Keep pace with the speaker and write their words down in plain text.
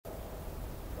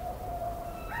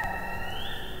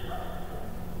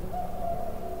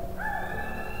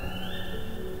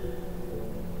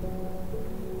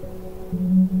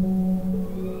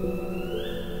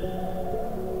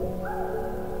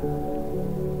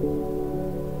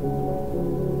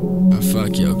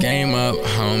fuck your game up,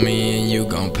 homie, and you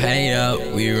gon' pay up.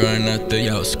 We run up through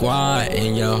your squad,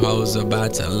 and your hoes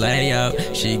about to lay up.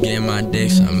 She give my dick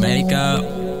some makeup,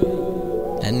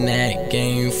 and that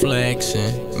game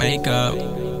flexin', makeup.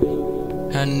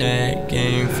 Her neck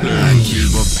game flexin'. I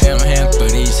keep a pound hand for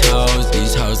these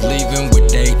hoes leaving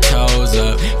with they toes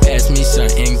up. Pass me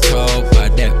something cold,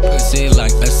 pop that pussy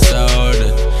like a soda.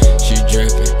 She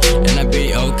drippin', and I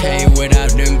be okay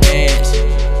without them bands.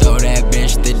 Throw that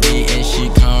bitch to D and she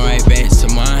come right back to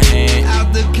my hand.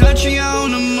 Out the country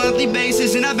on a monthly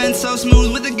basis, and I've been so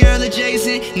smooth with the girl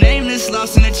adjacent. Nameless,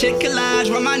 lost in a chick collage,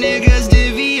 while my niggas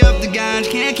divvy up the ganj.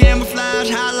 Can't camouflage,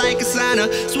 high like a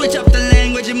signer. Switch up the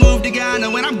language and move to Ghana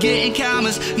when I'm getting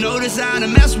commas. No designer,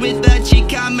 mess with the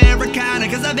chica Americana,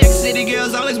 cause the big city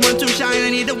girls always want to shine. I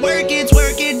need to work it,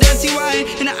 dirty wine.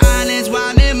 In the islands,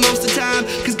 wildin' most of the time,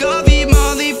 cause go be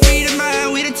Molly, free to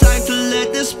mind. We the type to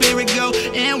let the spirit go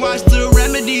and watch the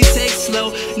remedies take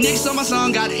slow. Nicks on my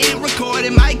song, got it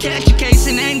recorded. Might catch a case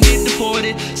and then get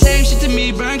deported. Same shit to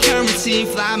me, burn currency.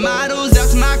 Fly models out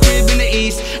to my crib in the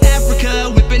east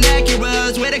Africa, whipping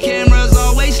Acuras, where the cameras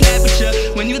always snap at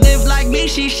ya. When you live like me,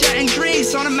 she shutting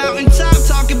trees on a mountaintop,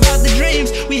 talking about the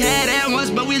dreams we had at once,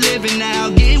 but we living now.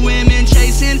 Getting women,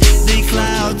 chasing the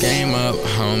clouds. Game up,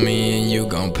 homie, and you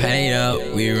gon' pay up.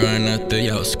 We run up through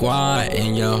your squad,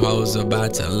 and your hoes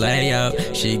about to lay up.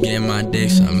 She give my dick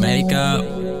some makeup,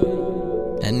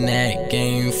 and that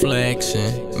game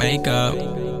flexin', makeup.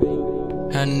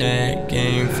 Her neck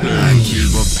game flexin'. I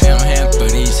keep a pound hand for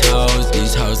these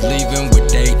hoes leaving with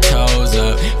they toes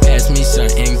up. Pass me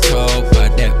something cold,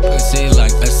 pop that pussy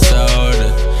like a soda.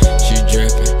 She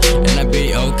drippin', and I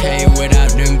be okay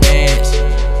without them bands.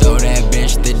 Throw that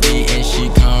bitch to D and she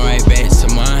come right back to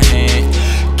my hand.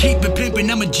 Keep it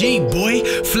pimpin', I'm a G boy.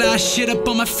 Fly shit up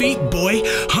on my feet, boy.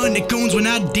 100 goons when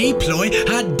I deploy.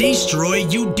 I destroy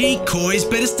you decoys.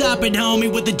 Better stop it,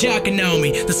 homie, with the jockin' on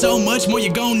me. There's so much more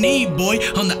you gon' need, boy.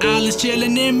 On the islands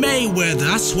chillin' in Mayweather.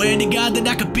 I swear to God that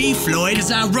I could be Floyd,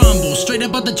 cause I rumble straight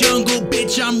up out the jungle,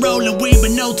 bitch. I'm rollin' weed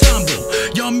but no tumble.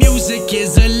 Your music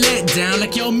is a letdown,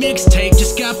 like your mixtape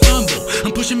just got fumbled.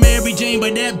 I'm pushing Mary Jane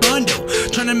by that bundle,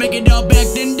 tryna make it all back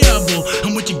then double.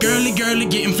 I'm with your girly,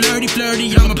 getting flirty.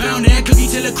 I'm a pound that cookie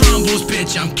till it crumbles,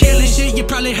 bitch. I'm killing shit, you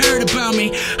probably heard about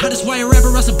me. Hottest white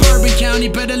rapper out suburban county,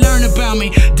 better learn about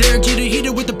me. Derek G the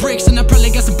heater with the bricks, and I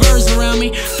probably got some birds around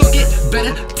me. Fuck it,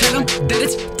 better tell them that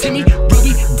it's Timmy,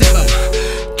 Brady, Devo.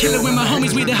 Kill it with my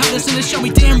homies, we the hottest in the show. We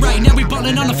damn right, now we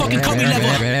ballin' on the fucking Kobe level.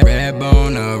 Red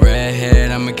bone or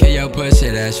redhead, I'ma kill your pussy,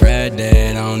 that's red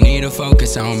dead. I don't need to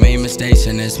focus, I don't make mistakes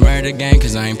in this murder game,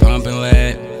 cause I ain't pumping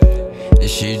lead. And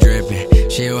she drippin',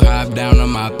 she'll hop down on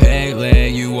my peg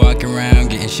leg. You walk around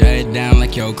getting shut down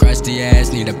like your crusty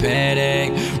ass need a pet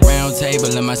egg. Round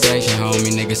table in my section,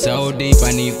 homie, nigga so deep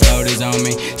I need floaters on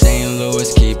me. St.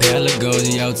 Louis keep hella goals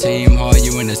in your team, hard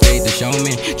you in the state to show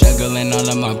me. Juggling all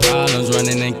of my problems,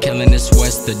 running and killing this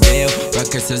what's the deal.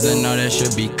 Ruckus is a no, that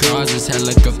should be causes.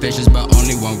 Hella good fishes but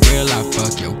only one real. I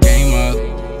fuck your game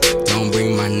up, don't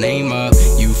bring my name up.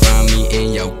 You find me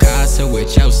in your casa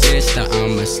with your sister,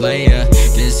 I'm a slayer.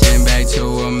 Listen back to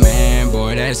a man,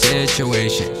 boy, that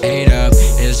situation ate up.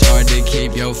 It's hard to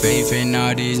keep your faith in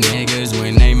all these niggas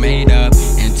when they made up.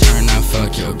 In turn, I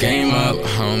fuck your game up,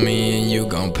 homie, and you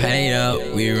gon' pay up.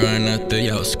 We run up through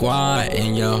your squad,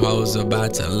 and your hoes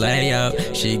about to lay up.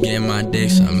 She give my dick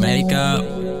some makeup,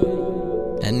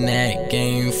 and that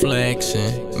game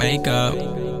flexin', makeup.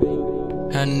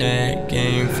 Her neck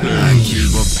game flexin'. I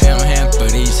keep a pound hand for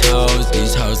these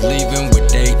hoes leaving with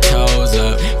they toes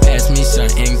up. Pass me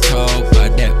something cold,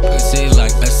 pop that pussy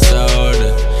like a